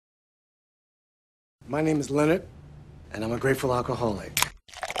My name is Leonard, and I'm a grateful alcoholic.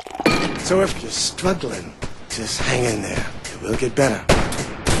 So if you're struggling, just hang in there. It will get better.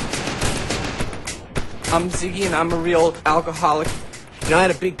 I'm Ziggy, and I'm a real alcoholic. You know, I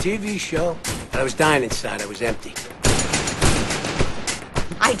had a big TV show, but I was dying inside. I was empty.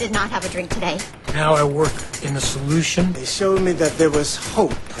 I did not have a drink today. Now I work in the solution. They showed me that there was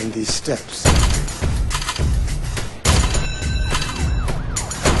hope in these steps.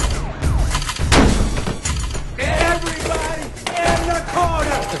 Everybody in the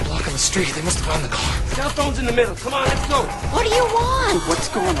corner! They're blocking the street. They must have found the car. Cell phone's in the middle. Come on, let's go. What do you want? What's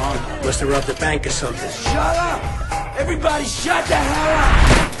going on? Must have robbed the bank or something. Shut up! Everybody shut the hell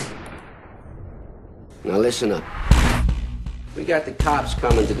up! Now listen up. We got the cops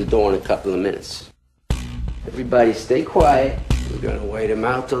coming to the door in a couple of minutes. Everybody stay quiet. We're gonna wait them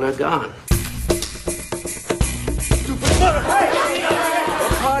out till they're gone.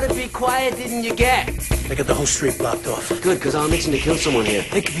 What part of be quiet didn't you get? They got the whole street blocked off. Good, because I'm itching to kill someone here.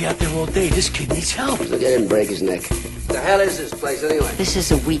 They could be out there all day. This kid needs help. So get him and break his neck. The hell is this place anyway? This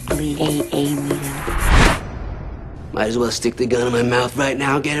is a weekly AA meeting. Might as well stick the gun in my mouth right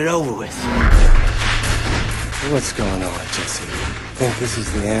now and get it over with. What's going on, Jesse? Think this is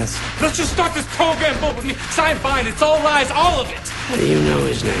the answer? Let's just start this program book with me. Sign fine. It's all lies, all of it. How do you know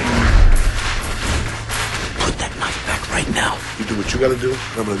his name? Put that knife back right now. You do what you gotta do,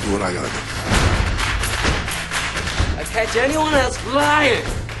 I'm gonna do what I gotta do. I catch anyone else lying,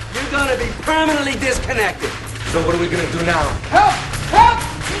 you're gonna be permanently disconnected. So what are we gonna do now? Help! Help!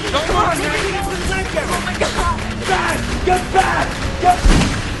 Come on, man. Oh my God! Back! Get back! Get...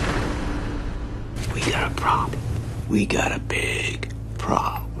 We got a problem. We got a big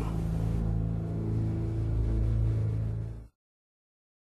problem.